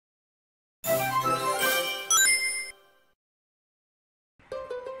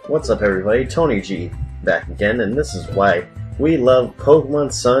What's up everybody, Tony G back again, and this is why we love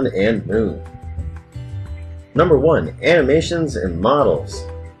Pokemon Sun and Moon. Number 1. Animations and models.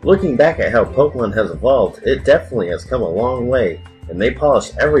 Looking back at how Pokemon has evolved, it definitely has come a long way, and they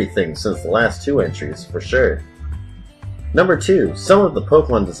polished everything since the last 2 entries, for sure. Number 2. Some of the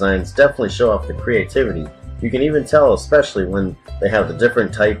Pokemon designs definitely show off the creativity. You can even tell, especially when they have the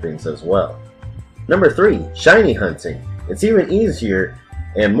different typings as well. Number 3. Shiny hunting. It's even easier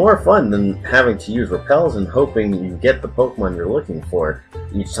and more fun than having to use repels and hoping you get the Pokemon you're looking for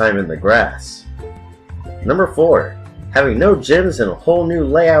each time in the grass. Number 4. Having no gyms and a whole new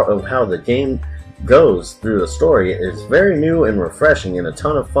layout of how the game goes through the story is very new and refreshing, and a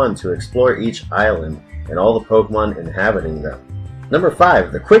ton of fun to explore each island and all the Pokemon inhabiting them. Number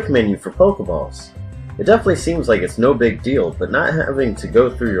 5. The quick menu for Pokeballs. It definitely seems like it's no big deal, but not having to go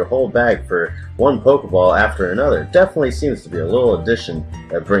through your whole bag for one Pokeball after another definitely seems to be a little addition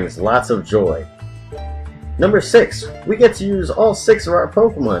that brings lots of joy. Number 6. We get to use all 6 of our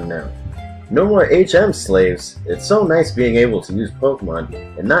Pokemon now. No more HM slaves. It's so nice being able to use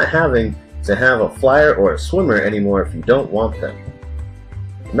Pokemon and not having to have a flyer or a swimmer anymore if you don't want them.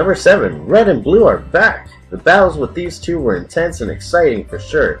 Number 7. Red and Blue are back! The battles with these two were intense and exciting for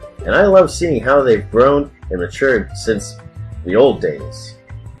sure, and I love seeing how they've grown and matured since the old days.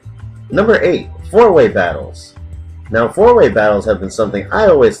 Number 8. 4-way battles. Now 4-way battles have been something I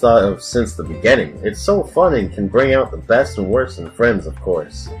always thought of since the beginning. It's so fun and can bring out the best and worst in friends, of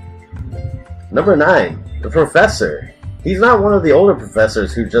course. Number 9. The Professor. He's not one of the older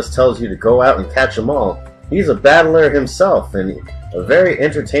professors who just tells you to go out and catch them all. He's a battler himself and a very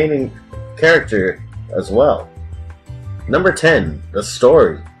entertaining character as well. Number 10. The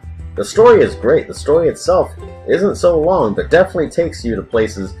story. The story is great. The story itself isn't so long, but definitely takes you to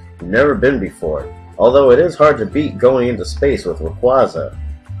places you've never been before, although it is hard to beat going into space with Rayquaza.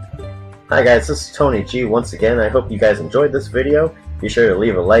 Hi guys, this is Tony G once again. I hope you guys enjoyed this video. Be sure to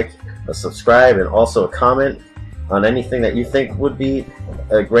leave a like, a subscribe, and also a comment on anything that you think would be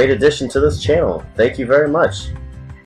a great addition to this channel. Thank you very much.